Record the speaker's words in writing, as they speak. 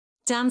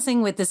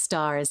Dancing with the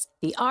Stars,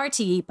 the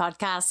RTE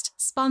podcast,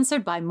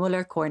 sponsored by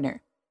Muller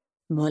Corner.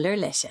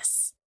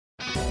 Mullerlicious.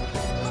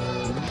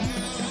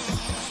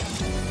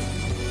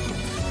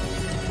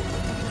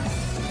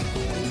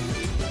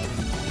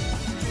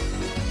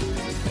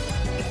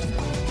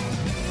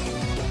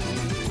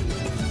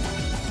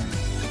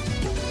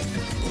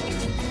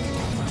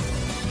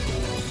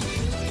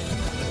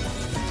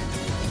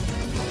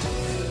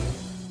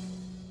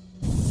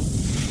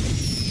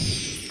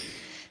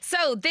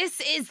 So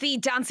this is the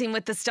Dancing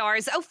with the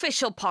Stars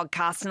official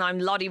podcast, and I'm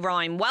Lottie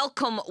Rhyme.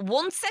 Welcome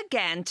once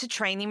again to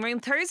Training Room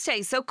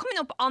Thursday. So coming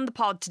up on the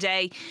pod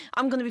today,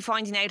 I'm going to be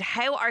finding out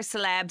how our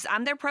celebs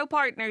and their pro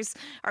partners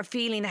are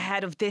feeling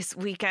ahead of this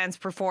weekend's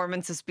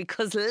performances,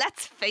 because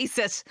let's face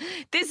it,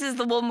 this is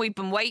the one we've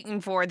been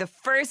waiting for, the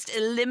first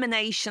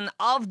elimination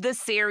of the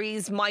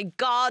series. My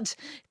God,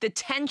 the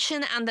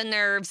tension and the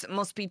nerves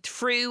must be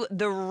through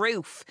the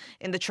roof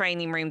in the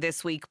training room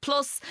this week.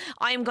 Plus,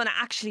 I'm going to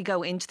actually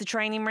go into the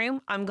training room.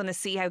 I'm going to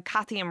see how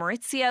Cathy and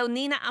Maurizio,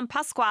 Nina and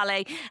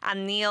Pasquale,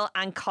 and Neil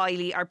and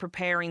Kylie are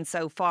preparing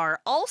so far.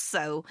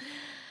 Also,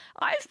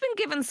 I've been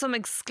given some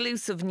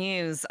exclusive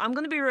news. I'm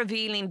going to be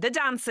revealing the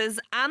dances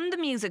and the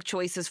music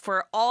choices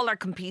for all our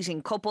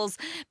competing couples.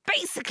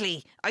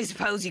 Basically, I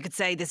suppose you could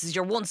say this is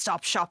your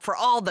one-stop shop for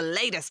all the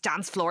latest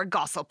dance floor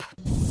gossip.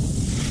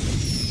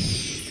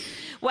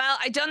 Well,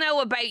 I don't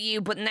know about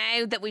you, but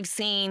now that we've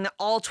seen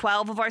all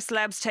 12 of our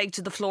celebs take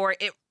to the floor,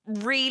 it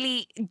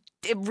really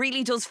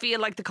does feel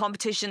like the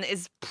competition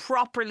is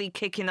properly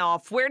kicking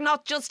off. We're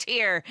not just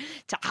here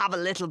to have a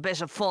little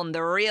bit of fun.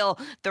 The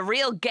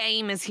real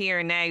game is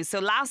here now. So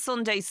last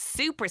Sunday's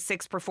Super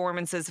 6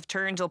 performances have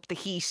turned up the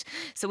heat.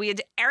 So we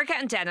had Erica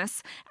and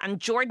Dennis and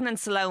Jordan and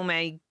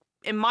Salome,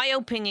 in my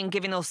opinion,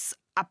 giving us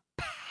a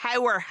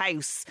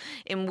powerhouse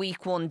in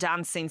week one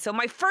dancing. So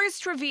my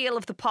first reveal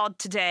of the pod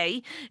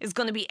today is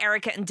going to be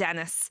Erica and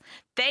Dennis.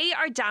 They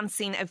are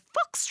dancing a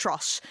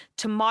foxtrot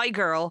to My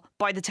Girl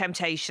by The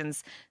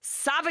Temptations.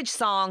 Savage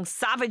song,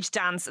 savage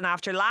dance, and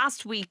after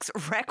last week's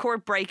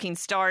record-breaking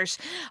start,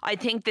 I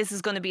think this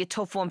is going to be a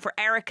tough one for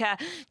Erica,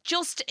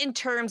 just in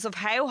terms of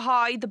how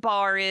high the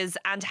bar is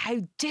and how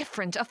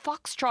different a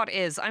foxtrot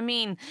is. I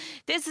mean,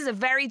 this is a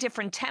very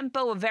different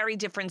tempo, a very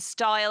different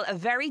style, a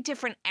very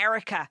different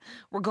Erica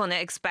we're going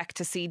to expect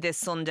to see this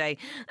Sunday.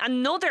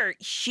 Another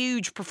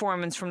huge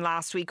performance from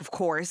last week, of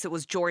course, it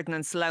was Jordan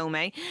and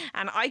Salome,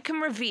 and I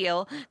can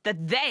reveal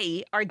that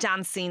they are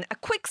dancing a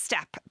quick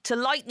step to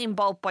Lightning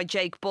Bolt by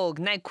Jake Bugg.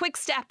 Now, quick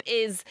step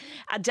is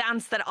a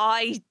dance that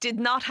I did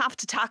not have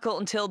to tackle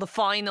until the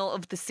final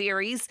of the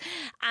series,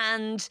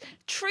 and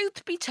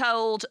truth be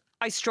told,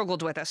 I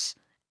struggled with it.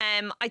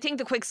 I think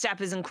the quick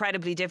step is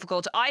incredibly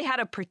difficult. I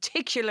had a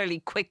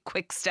particularly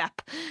quick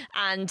step,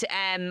 and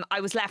I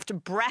was left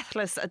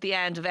breathless at the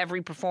end of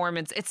every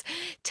performance. It's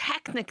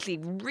technically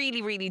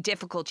really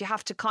difficult. You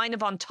have to kind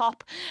of on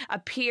top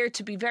appear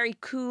to be very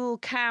cool,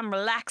 calm,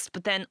 relaxed,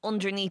 but then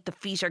underneath the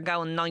feet are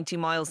going 90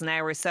 miles an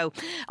hour. So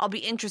I'll be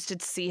interested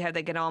to see how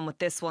they get on with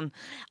this one.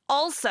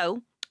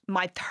 Also,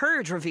 my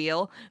third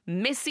reveal,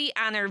 Missy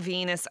and her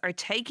Venus are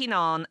taking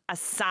on a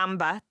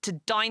samba to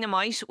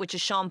Dynamite, which is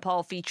Sean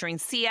Paul featuring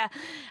Sia,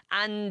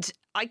 and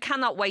I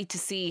cannot wait to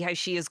see how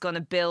she is going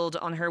to build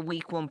on her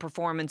week one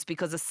performance,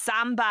 because a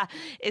samba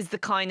is the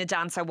kind of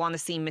dance I want to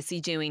see Missy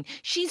doing.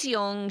 She's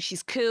young,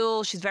 she's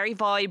cool, she's very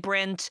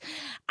vibrant,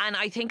 and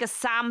I think a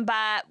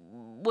samba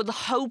will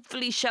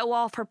hopefully show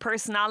off her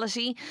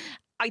personality.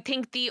 I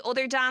think the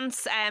other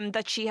dance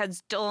that she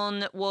has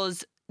done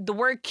was, the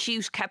word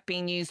cute kept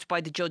being used by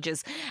the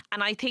judges,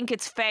 and I think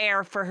it's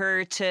fair for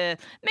her to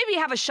maybe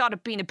have a shot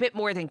at being a bit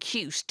more than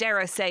cute, dare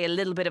I say a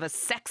little bit of a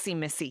sexy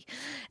Missy.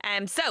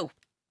 So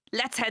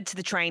let's head to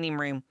the training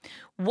room.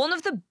 One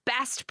of the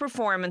best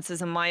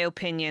performances, in my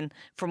opinion,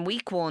 from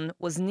week one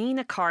was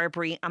Nina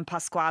Carberry and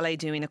Pasquale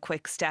doing a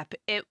quick step.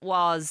 It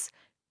was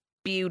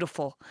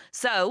beautiful.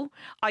 So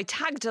I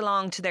tagged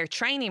along to their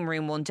training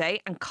room one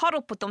day and caught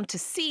up with them to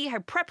see how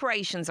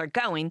preparations are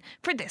going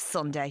for this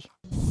Sunday.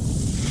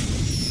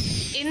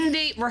 In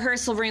the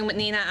rehearsal room with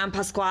Nina and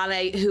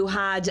Pasquale, who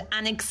had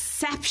an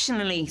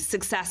exceptionally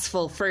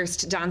successful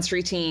first dance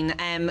routine,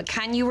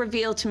 can you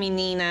reveal to me,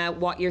 Nina,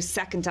 what your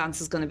second dance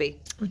is going to be?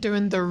 We're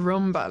doing the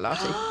rumba,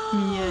 Lottie.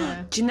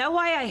 Yeah. Do you know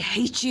why I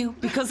hate you?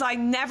 Because I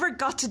never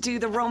got to do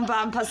the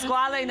rumba, and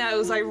Pasquale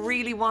knows I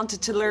really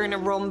wanted to learn a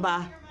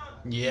rumba.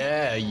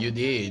 Yeah, you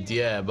did.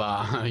 Yeah,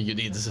 but you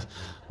did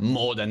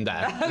more than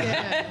that.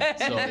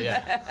 Yeah. So,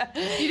 yeah.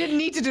 You didn't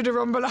need to do the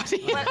rumba,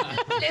 Lottie. Well,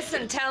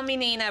 listen, tell me,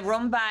 Nina,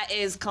 rumba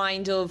is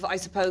kind of, I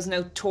suppose,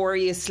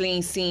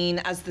 notoriously seen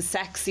as the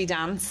sexy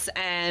dance.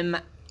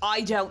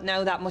 I don't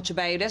know that much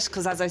about it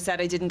because, as I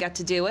said, I didn't get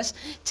to do it.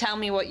 Tell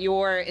me what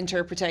your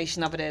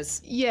interpretation of it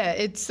is. Yeah,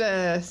 it's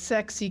a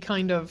sexy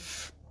kind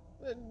of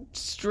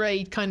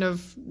straight kind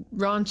of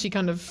raunchy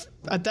kind of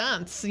a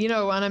dance, and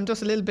I'm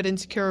just a little bit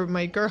insecure with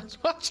my girls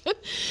watching.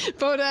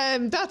 But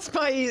that's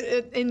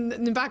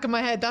in the back of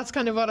my head, that's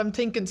kind of what I'm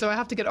thinking. So I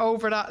have to get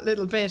over that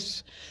little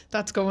bit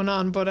that's going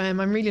on. But I'm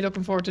really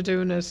looking forward to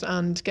doing it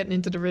and getting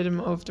into the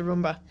rhythm of the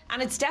rumba.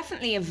 And it's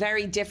definitely a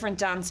very different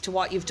dance to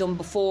what you've done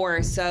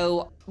before.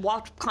 So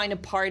what kind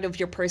of part of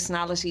your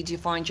personality do you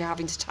find you're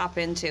having to tap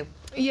into?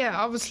 Yeah,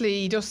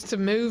 obviously just the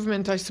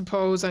movement, I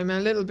suppose. I'm a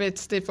little bit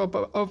stiff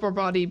upper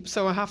body,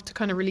 so I have to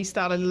kind of release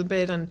that a little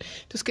bit and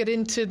just get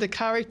into the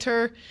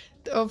character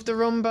of the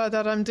rumba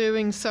that I'm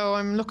doing. So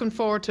I'm looking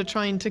forward to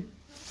trying to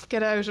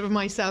get out of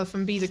myself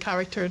and be the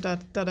character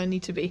that I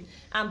need to be.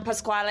 And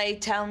Pasquale,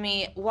 tell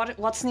me,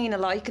 what's Nina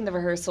like in the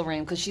rehearsal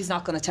room? Because she's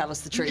not going to tell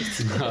us the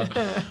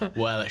truth.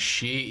 Well,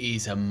 she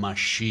is a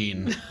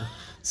machine.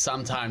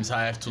 Sometimes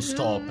I have to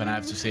stop and I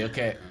have to say,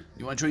 okay,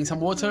 you want to drink some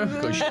water?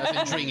 Because she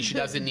doesn't drink, she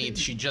doesn't eat.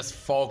 She just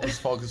focus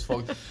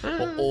for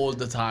all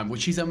the time,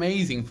 which is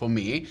amazing for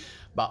me.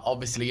 But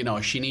obviously,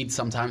 she needs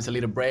sometimes a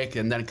little break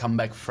and then come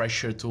back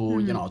fresher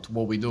to, to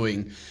what we're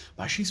doing.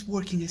 But she's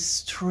working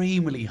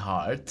extremely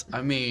hard.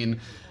 I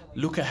mean,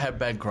 look at her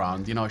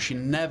background. She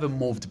never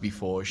moved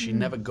before. She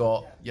never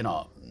got,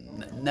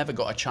 never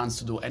got a chance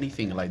to do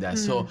anything like that.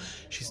 So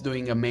she's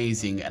doing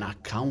amazing, and I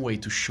can't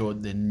wait to show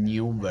the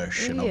new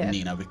version of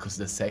Nina, because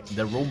the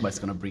rumba is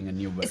going to bring a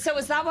new version. So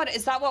is that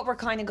what we're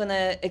kind of going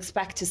to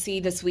expect to see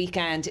this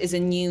weekend? Is a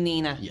new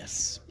Nina?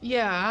 Yes.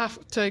 Yeah, I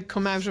have to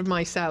come out of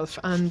myself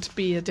and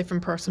be a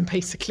different person,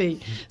 basically.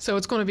 So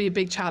it's going to be a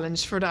big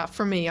challenge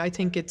for me. I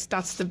think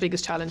that's the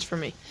biggest challenge for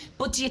me.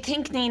 But do you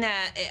think, Nina,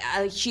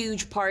 a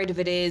huge part of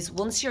it is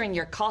once you're in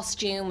your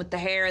costume with the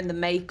hair and the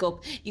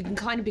makeup, you can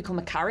kind of become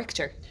a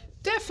character?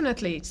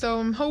 Definitely. So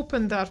I'm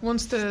hoping that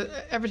once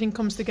everything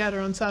comes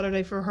together on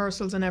Saturday for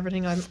rehearsals and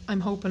everything,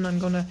 I'm hoping I'm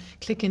going to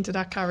click into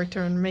that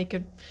character and make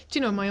it,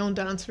 my own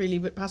dance really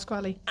with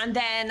Pasquale. And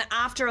then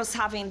after us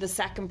having the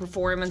second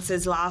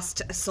performances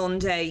last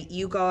Sunday,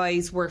 you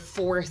guys were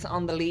 4th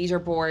on the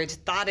leaderboard.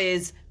 That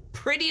is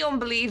pretty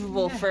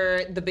unbelievable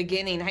for the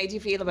beginning. How do you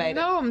feel about it?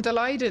 No, I'm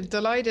delighted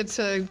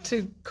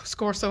to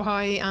score so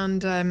high, and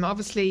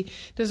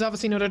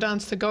there's another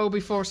dance to go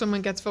before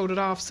someone gets voted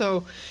off.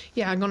 So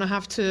yeah, I'm going to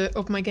have to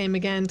up my game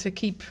again to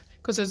keep,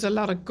 because there's a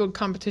lot of good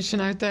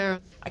competition out there.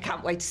 I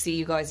can't wait to see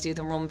you guys do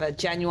the rumba.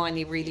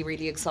 Genuinely really,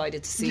 really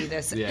excited to see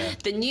this.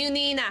 The new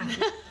Nina.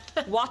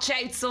 Watch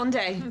out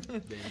Sunday.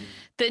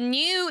 The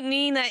new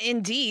Nina,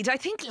 indeed. I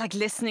think,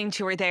 listening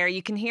to her there,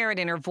 you can hear it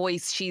in her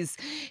voice. She's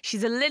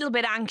a little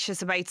bit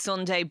anxious about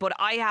Sunday, but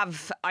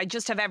I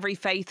just have every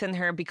faith in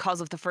her because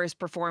of the first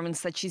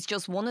performance, that she's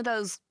just one of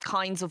those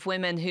kinds of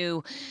women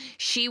who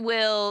she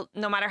will,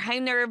 no matter how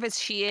nervous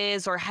she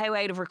is or how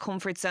out of her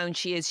comfort zone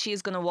she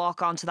is going to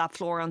walk onto that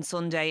floor on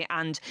Sunday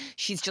and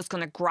she's just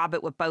going to grab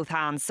it with both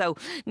hands. So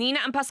Nina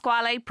and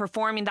Pasquale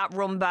performing that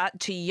rumba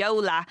to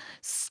Yola,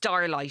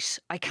 Starlight.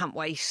 I can't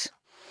wait.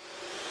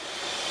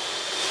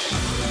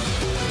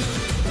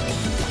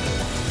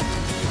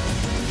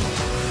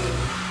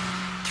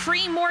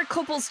 Three more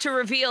couples to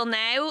reveal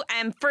now.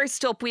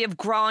 First up, we have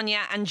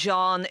Grania and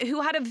John,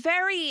 who had a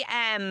very...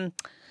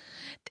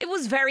 it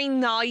was very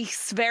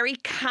nice, very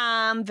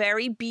calm,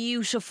 very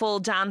beautiful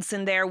dance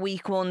in their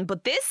week one.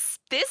 But this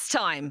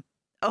time,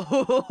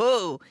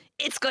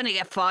 it's going to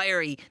get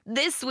fiery.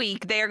 This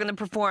week, they're going to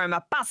perform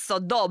a Paso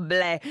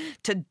Doble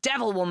to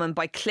Devil Woman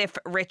by Cliff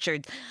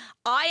Richard.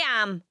 I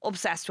am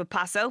obsessed with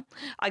Paso.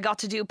 I got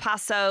to do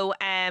Paso,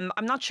 I'm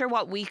not sure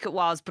what week it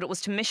was, but it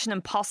was to Mission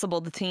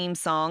Impossible, the theme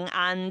song,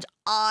 and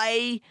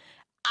I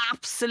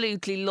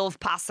absolutely love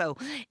Paso.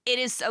 It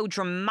is so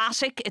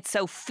dramatic, it's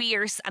so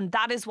fierce, and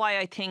that is why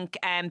I think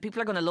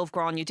people are going to love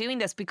Grania doing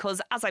this, because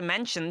as I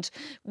mentioned,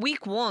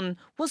 week one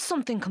was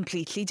something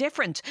completely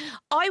different.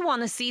 I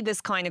want to see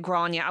this kind of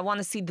Grania. I want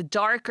to see the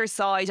darker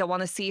side. I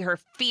want to see her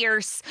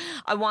fierce.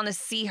 I want to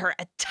see her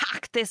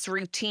attack this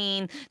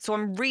routine. So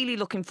I'm really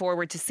looking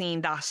forward to seeing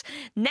that.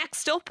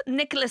 Next up,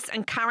 Nicholas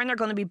and Karen are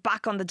going to be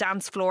back on the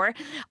dance floor.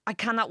 I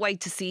cannot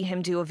wait to see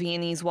him do a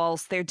Viennese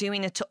waltz. They're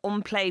doing it to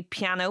Unplay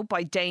Piano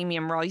by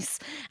Damien Rice,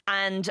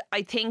 and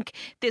I think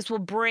this will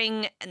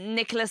bring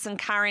Nicholas and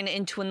Karen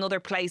into another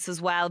place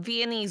as well.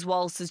 Viennese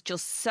waltz is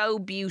just so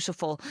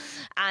beautiful,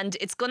 and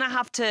it's gonna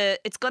have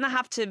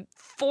to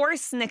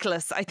force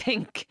Nicholas, I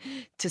think,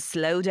 to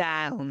slow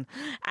down.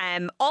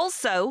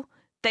 Also,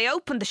 they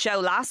opened the show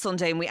last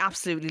Sunday and we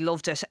absolutely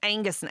loved it.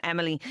 Angus and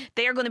Emily,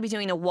 they are going to be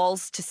doing a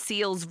waltz to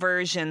Seal's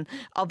version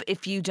of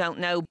If You Don't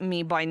Know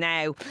Me By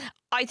Now.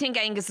 I think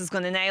Angus is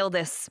going to nail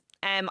this.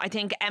 I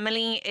think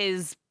Emily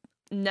is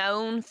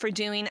known for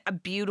doing a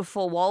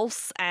beautiful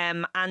waltz,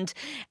 and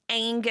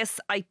Angus,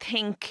 I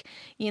think,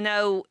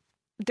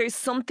 there's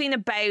something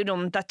about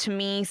him that to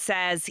me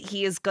says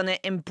he is going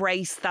to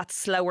embrace that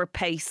slower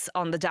pace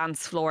on the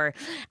dance floor,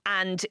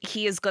 and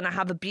he is going to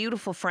have a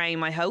beautiful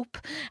frame, I hope.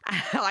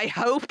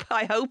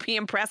 I hope he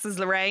impresses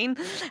Lorraine,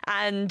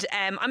 and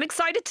I'm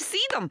excited to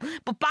see them.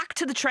 But back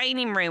to the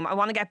training room. I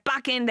want to get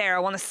back in there. I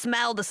want to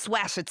smell the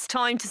sweat. It's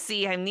time to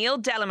see how Neil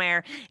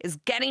Delamare is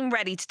getting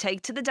ready to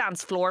take to the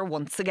dance floor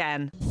once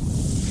again.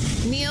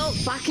 Neil,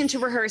 back into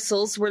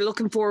rehearsals. We're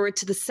looking forward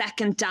to the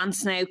second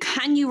dance now.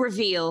 Can you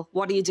reveal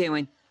what are you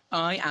doing?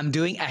 I am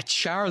doing a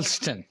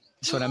Charleston.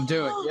 That's what I'm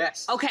doing,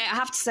 yes. Okay, I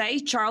have to say,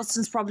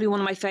 Charleston's probably one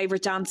of my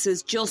favourite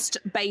dances, just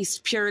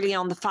based purely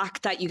on the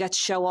fact that you get to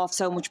show off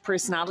so much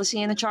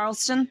personality in a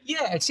Charleston.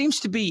 Yeah, it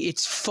seems to be.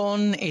 It's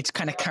fun. It's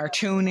kind of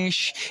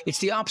cartoonish. It's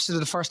the opposite of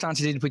the first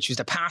dance I did, which was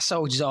the Paso,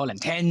 which is all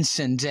intense,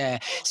 and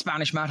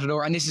Spanish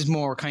Matador. And this is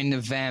more kind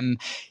of,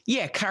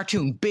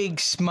 cartoon. Big,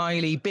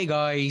 smiley, big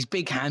eyes,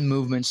 big hand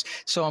movements.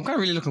 So I'm kind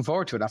of really looking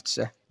forward to it, I have to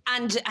say.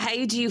 And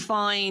how do you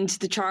find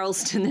the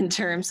Charleston in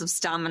terms of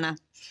stamina?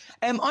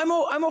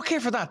 I'm okay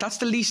for that. That's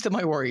the least of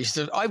my worries.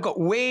 I've got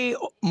way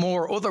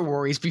more other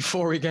worries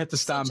before we get to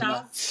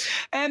stamina.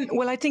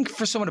 Well, I think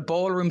for some of the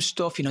ballroom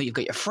stuff, you've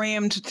got your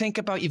frame to think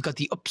about. You've got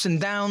the ups and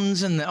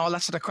downs and all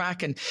that sort of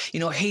crack, and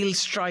heel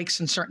strikes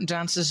in certain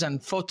dances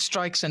and foot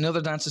strikes in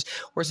other dances.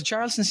 Whereas the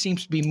Charleston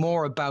seems to be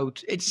more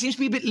about. It seems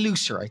to be a bit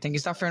looser. I think,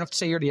 is that fair enough to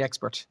say? You're the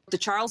expert. The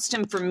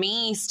Charleston, for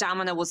me,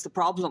 stamina was the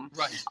problem.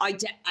 Right.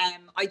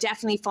 I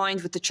definitely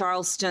find with the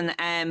Charleston,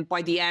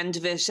 by the end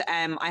of it,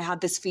 I had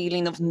this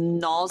feeling of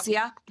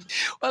nausea.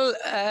 Well,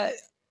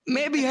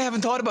 maybe I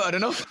haven't thought about it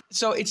enough.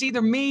 So it's either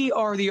me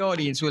or the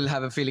audience will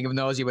have a feeling of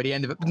nausea by the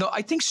end of it. But no,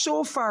 I think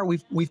so far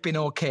we've been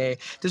okay.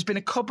 There's been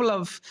a couple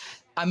of.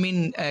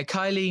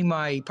 Kylie,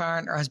 my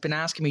partner, has been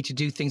asking me to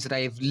do things that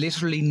I have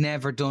literally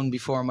never done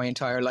before in my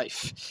entire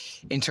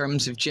life in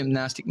terms of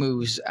gymnastic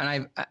moves.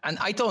 And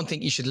I don't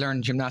think you should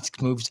learn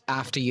gymnastic moves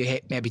after you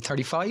hit maybe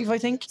 35, I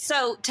think.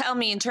 So tell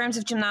me, in terms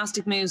of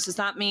gymnastic moves, does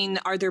that mean,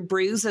 are there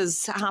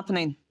bruises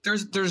happening?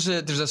 There's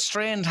a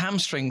strained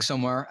hamstring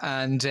somewhere,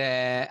 and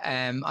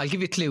I'll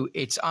give you a clue.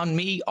 It's on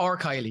me or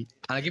Kylie.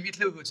 And I'll give you a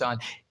clue who it's on.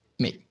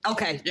 Me.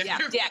 Okay. Yeah.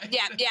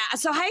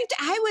 So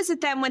how is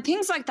it then when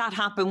things like that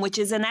happen, which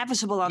is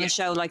inevitable on a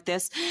show like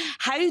this?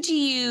 How do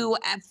you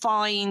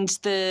find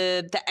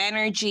the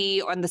energy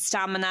and the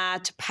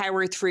stamina to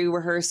power through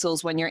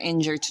rehearsals when you're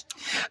injured?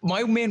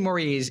 My main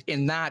worry is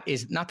not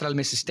that I'll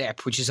miss a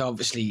step, which is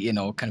obviously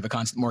kind of a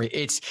constant worry.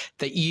 It's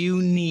that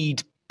you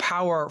need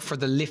power for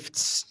the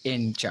lifts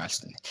in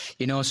Charleston,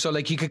 so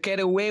like you could get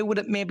away with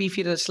it maybe if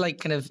you had a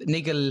slight kind of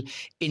niggle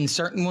in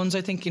certain ones.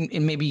 I think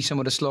in maybe some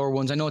of the slower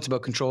ones. I know it's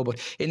about control, but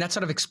in that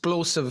sort of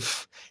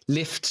explosive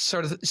lift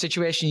sort of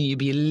situation, you'd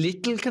be a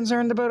little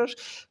concerned about it.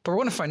 But we're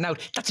going to find out.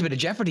 That's a bit of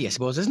jeopardy, I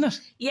suppose, isn't it?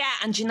 Yeah,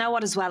 and you know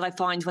what as well I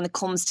find when it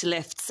comes to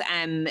lifts,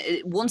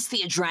 once the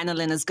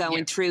adrenaline is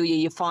going through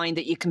you find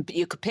that you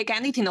could pick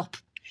anything up.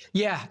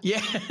 Yeah.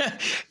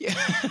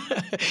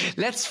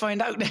 Let's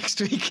find out next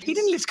week. He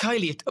didn't lift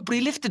Kylie, but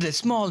he lifted a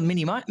small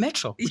mini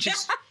metro, which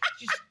is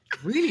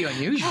really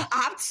unusual.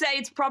 I have to say,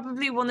 it's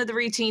probably one of the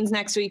routines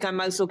next week I'm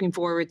most looking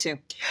forward to.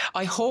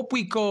 I hope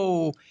we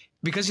go.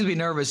 Because he'll be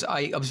nervous,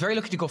 I was very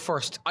lucky to go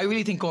first. I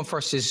really think going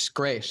first is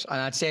great.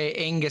 And I'd say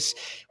Angus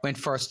went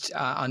first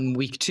on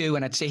week 2,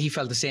 and I'd say he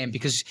felt the same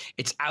because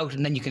it's out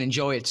and then you can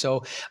enjoy it.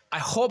 So I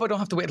hope I don't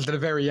have to wait until the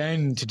very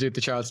end to do the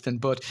Charleston,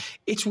 but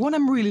it's one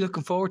I'm really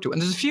looking forward to. And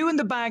there's a few in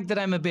the bag that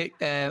I'm a bit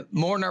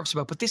more nervous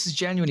about, but this is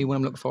genuinely one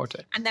I'm looking forward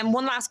to. And then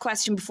one last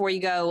question before you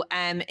go.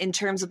 In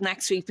terms of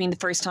next week being the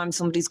first time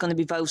somebody's going to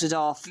be voted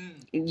off,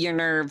 your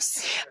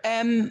nerves?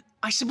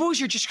 I suppose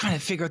you're just trying to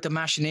figure out the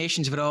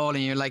machinations of it all,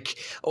 and you're like,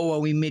 oh, are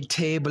we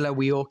mid-table? Are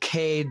we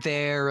okay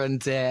there?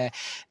 And you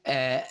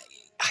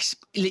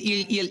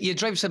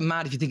drive yourself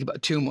mad if you think about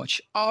it too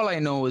much. All I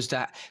know is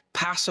that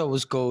Paso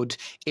was good.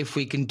 If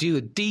we can do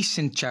a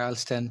decent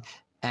Charleston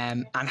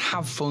and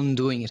have fun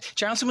doing it.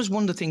 Charleston was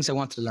one of the things I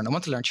wanted to learn. I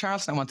wanted to learn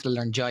Charleston, I wanted to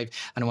learn jive,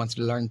 and I wanted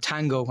to learn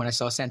tango when I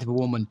saw Scent of a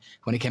Woman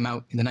when it came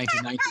out in the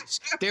 1990s.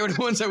 They were the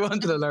ones I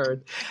wanted to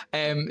learn.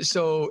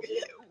 So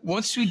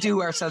once we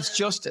do ourselves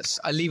justice,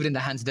 I'll leave it in the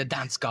hands of the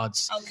dance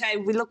gods. Okay,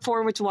 we look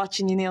forward to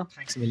watching you, Neil.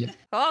 Thanks a million.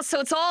 Oh, so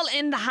it's all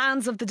in the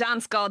hands of the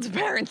dance gods,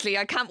 apparently.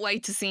 I can't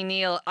wait to see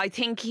Neil. I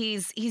think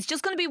he's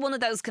just going to be one of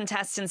those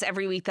contestants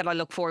every week that I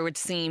look forward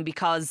to seeing,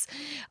 because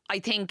I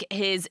think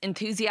his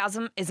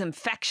enthusiasm is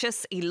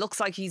infectious. He looks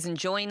like he's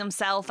enjoying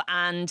himself,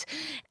 and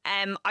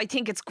I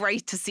think it's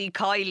great to see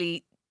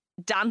Kylie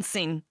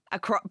dancing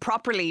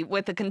properly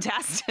with a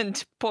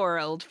contestant. Poor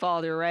old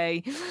Father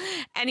Ray.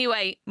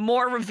 Anyway,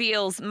 more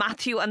reveals.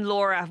 Matthew and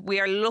Laura,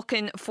 we are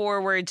looking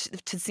forward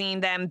to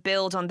seeing them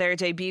build on their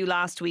debut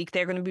last week.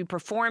 They're going to be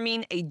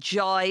performing a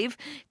jive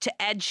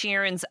to Ed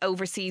Sheeran's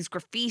Overseas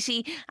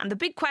Graffiti, and the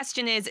big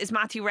question is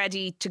Matthew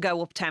ready to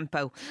go up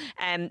tempo?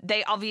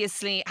 They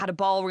obviously had a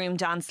ballroom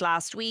dance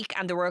last week,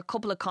 and there were a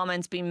couple of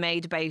comments being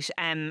made about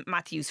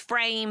Matthew's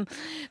frame,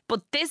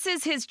 but this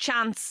is his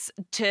chance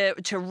to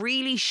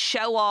really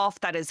show off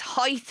that his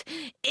height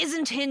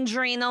isn't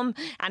hindering him,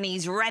 and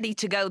he's ready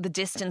to go the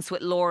distance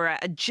with Laura.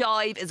 A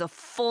jive is a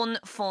fun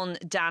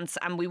dance,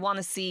 and we want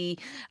to see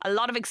a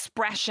lot of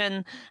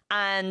expression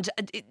and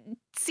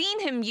seeing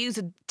him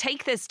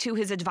take this to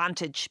his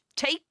advantage.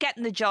 Take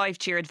getting the jive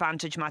to your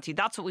advantage, Matthew.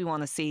 That's what we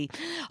want to see.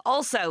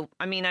 Also,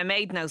 I mean, I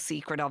made no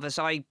secret of it.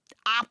 I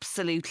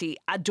absolutely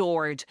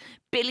adored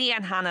Billy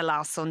and Hannah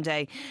last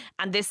Sunday,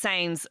 and this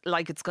sounds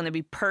like it's going to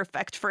be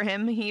perfect for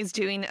him. He's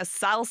doing a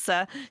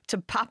salsa to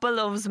Papa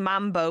Loves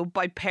Mambo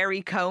by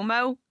Perry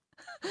Como.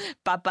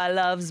 Papa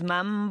Loves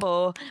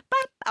Mambo.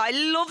 I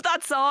love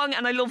that song,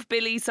 and I love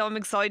Billy, so I'm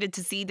excited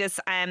to see this.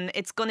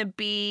 It's going to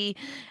be,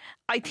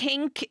 I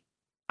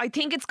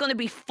think it's going to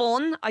be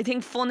fun. I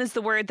think fun is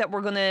the word that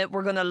we're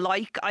gonna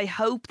like. I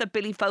hope that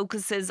Billy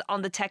focuses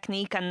on the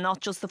technique and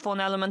not just the fun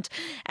element.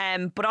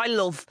 But I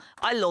love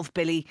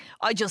Billy.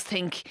 I just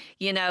think,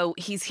 you know,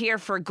 he's here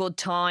for a good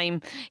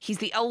time. He's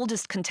the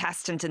oldest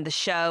contestant in the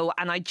show,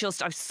 and I've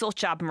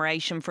such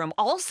admiration for him.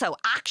 Also,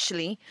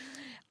 actually,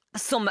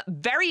 some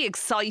very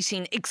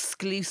exciting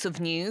exclusive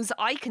news.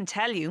 I can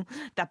tell you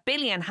that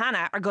Billy and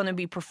Hannah are going to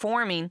be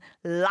performing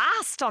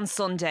last on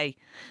Sunday.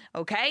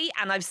 Okay?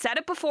 And I've said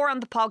it before on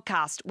the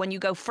podcast. When you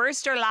go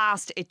first or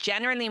last, it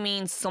generally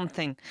means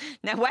something.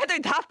 Now, whether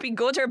that be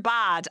good or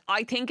bad,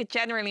 I think it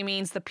generally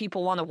means that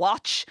people want to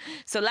watch.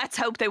 So let's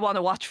hope they want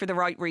to watch for the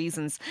right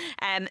reasons.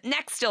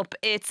 Next up,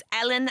 it's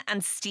Ellen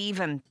and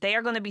Stephen. They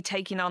are going to be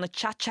taking on a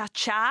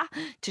cha-cha-cha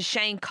to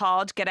Shane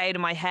Codd, Get Out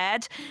of My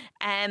Head.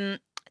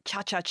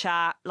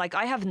 Cha-cha-cha, like,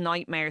 I have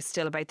nightmares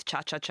still about the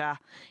cha-cha-cha.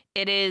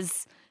 It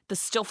is the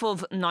stuff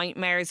of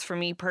nightmares for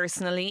me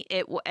personally.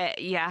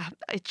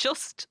 I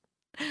just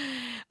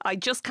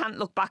can't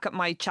look back at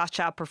my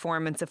cha-cha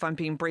performance, if I'm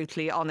being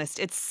brutally honest.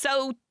 It's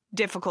so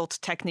difficult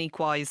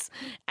technique-wise.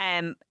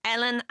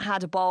 Ellen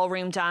had a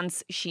ballroom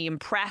dance. She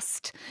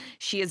impressed.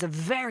 She is a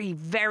very,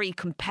 very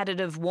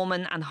competitive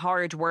woman and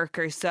hard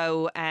worker.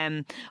 So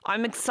I'm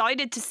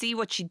excited to see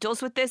what she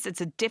does with this.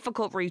 It's a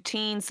difficult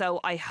routine, so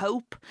I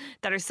hope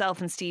that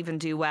herself and Stephen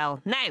do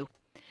well. Now,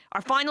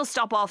 our final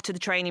stop off to the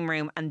training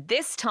room, and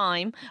this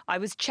time I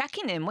was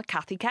checking in with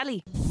Cathy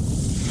Kelly.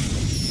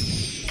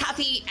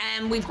 Cathy,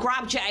 we've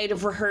grabbed you out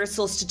of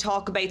rehearsals to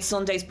talk about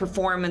Sunday's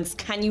performance.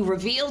 Can you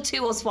reveal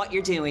to us what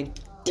you're doing?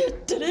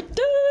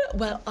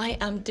 Well, I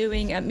am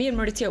doing, me and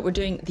Maurizio, we're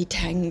doing the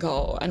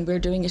tango, and we're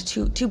doing it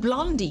to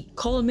Blondie,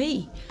 Call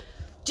Me.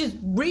 Just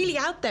really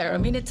out there. I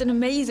mean, it's an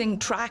amazing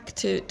track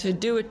to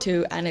do it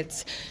to, and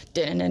it's...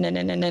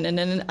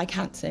 I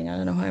can't sing. I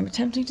don't know how I'm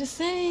attempting to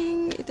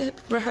sing. The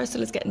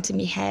rehearsal is getting to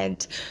me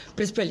head,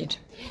 but it's brilliant.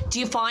 Do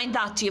you find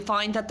that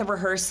the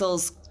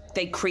rehearsals,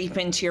 they creep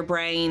into your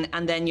brain,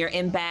 and then you're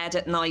in bed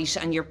at night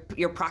and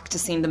you're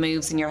practicing the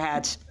moves in your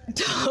head?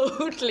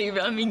 Totally.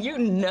 I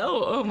mean,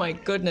 oh my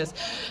goodness.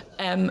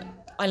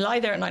 I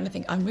lie there at night and I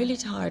think, I'm really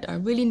tired, I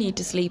really need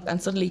to sleep,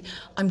 and suddenly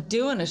I'm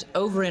doing it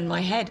over in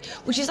my head,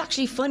 which is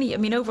actually funny. I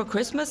mean, over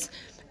Christmas,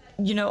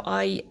 you know,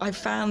 I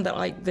found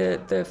that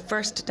the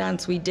first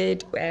dance we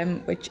did,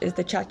 which is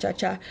the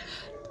cha-cha-cha,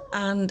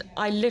 and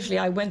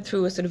I went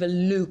through a sort of a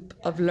loop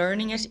of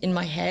learning it in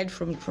my head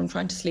from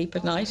trying to sleep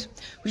at night,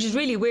 which is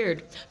really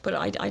weird, but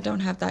I don't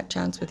have that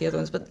chance with the other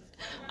ones. But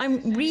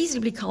I'm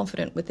reasonably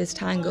confident with this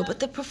tango, but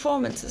the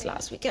performances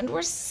last weekend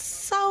were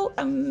so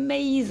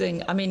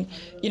amazing. I mean,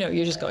 you know,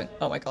 you're just going,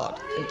 oh my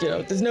God, you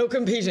know, there's no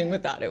competing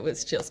with that. It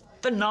was just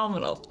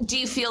phenomenal. Do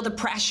you feel the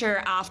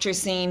pressure after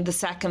seeing the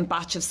second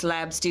batch of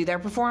celebs do their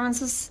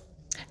performances?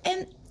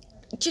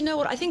 Do you know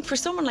what? I think for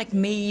someone like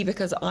me,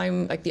 because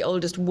I'm like the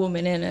oldest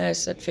woman in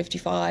it at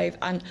 55,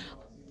 and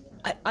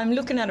I'm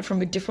looking at it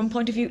from a different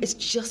point of view. It's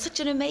just such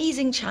an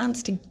amazing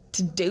chance to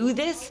do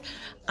this.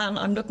 And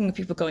I'm looking at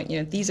people going,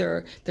 you know,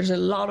 there's a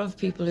lot of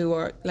people who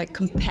are like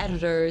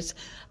competitors,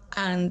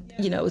 and,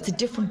 you know, it's a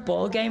different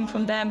ball game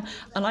from them.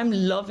 And I'm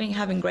loving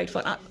having great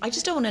fun. I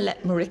just don't want to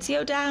let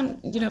Maurizio down,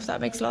 you know, if that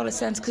makes a lot of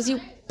sense, because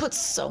you put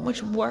so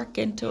much work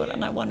into it,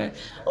 and I want to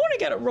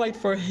get it right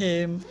for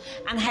him.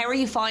 And how are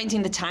you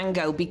finding the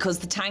tango? Because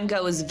the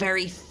tango is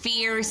very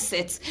fierce.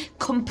 It's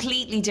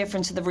completely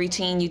different to the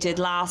routine you did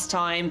last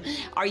time.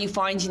 Are you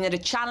finding it a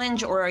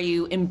challenge, or are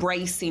you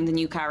embracing the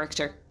new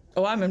character?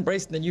 Oh, I'm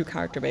embracing the new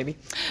character, baby.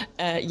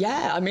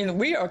 Yeah, I mean,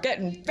 we are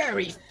getting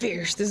very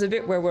fierce. There's a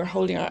bit where we're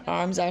holding our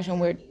arms out and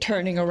we're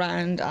turning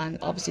around, and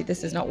obviously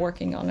this is not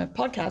working on a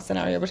podcast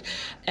scenario, but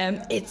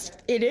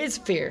it is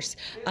fierce.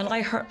 And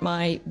I hurt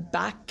my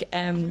back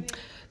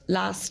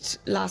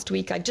last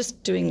week. I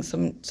just doing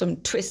some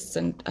twists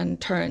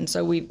and turns,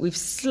 so we've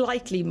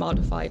slightly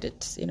modified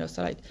it, you know,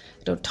 so I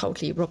don't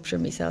totally rupture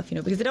myself, you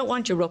know, because I don't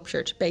want you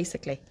ruptured,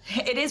 basically.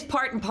 It is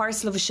part and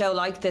parcel of a show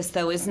like this,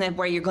 though, isn't it,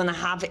 where you're going to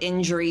have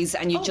injuries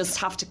and you just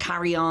have to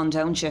carry on,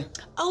 don't you?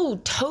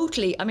 Oh,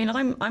 totally. I mean,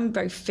 I'm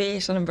very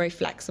fit and I'm very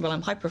flexible.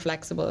 I'm hyper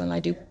flexible, and I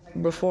do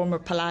reformer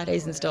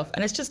Pilates and stuff,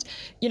 and it's just,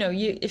 you know,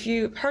 if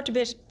you hurt a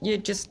bit, you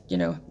just, you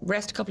know,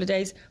 rest a couple of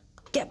days,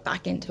 get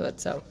back into it.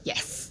 So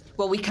yes.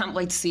 Well, we can't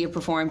wait to see you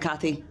perform,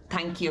 Cathy.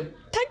 Thank you.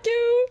 Thank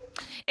you.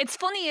 It's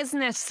funny,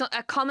 isn't it? So,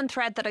 a common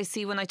thread that I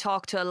see when I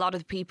talk to a lot of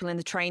the people in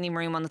the training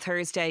room on a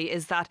Thursday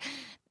is that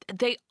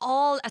they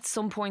all at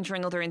some point or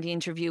another in the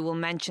interview will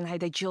mention how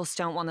they just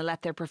don't want to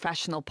let their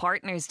professional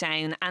partners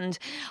down. And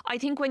I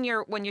think when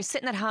you're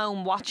sitting at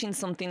home watching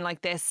something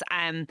like this,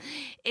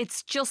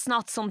 it's just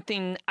not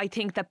something I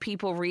think that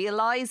people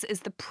realise is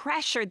the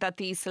pressure that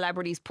these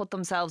celebrities put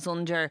themselves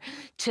under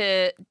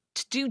to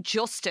do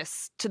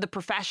justice to the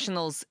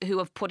professionals who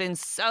have put in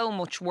so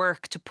much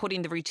work to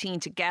putting the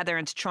routine together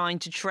and to trying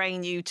to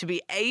train you to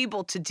be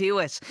able to do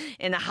it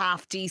in a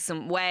half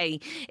decent way.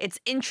 It's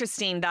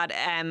interesting that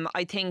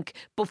I think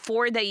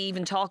before they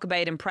even talk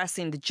about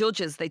impressing the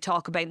judges, they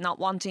talk about not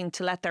wanting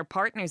to let their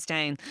partners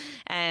down.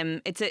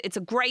 It's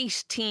a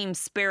great team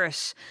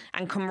spirit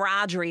and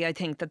camaraderie, I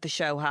think, that the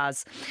show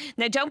has.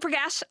 Now, don't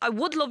forget, I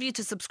would love you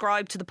to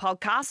subscribe to the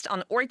podcast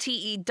on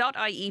rte.ie/podcast,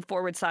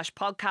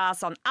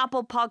 on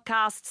Apple Podcasts,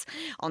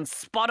 on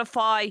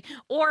Spotify,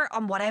 or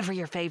on whatever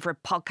your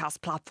favourite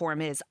podcast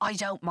platform is. I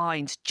don't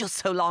mind, just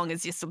so long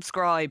as you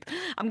subscribe.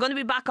 I'm going to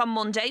be back on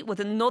Monday with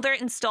another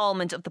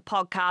instalment of the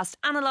podcast,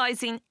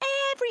 analysing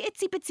every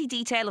itsy bitsy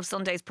detail of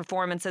Sunday's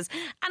performances.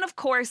 And of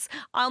course,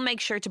 I'll make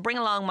sure to bring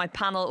along my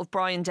panel of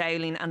Brian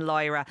Dowling and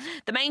Lyra.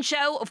 The main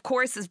show, of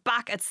course, is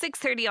back at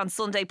 6:30 on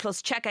Sunday.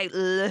 Plus, check out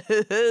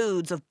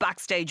loads of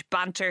backstage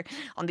banter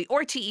on the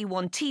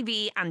RTE1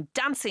 TV and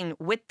Dancing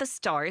with the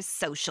Stars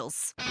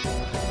socials.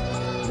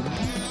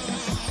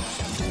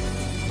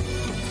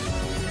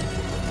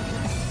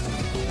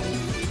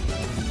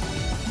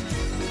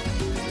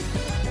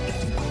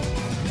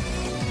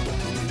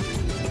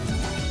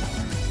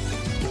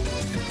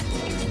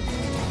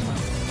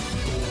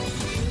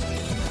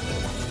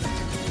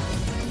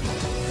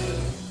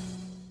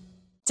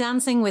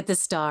 Dancing with the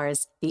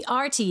Stars, the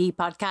RTE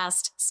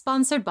podcast,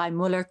 sponsored by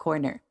Muller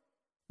Corner.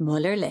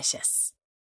 Mullerlicious.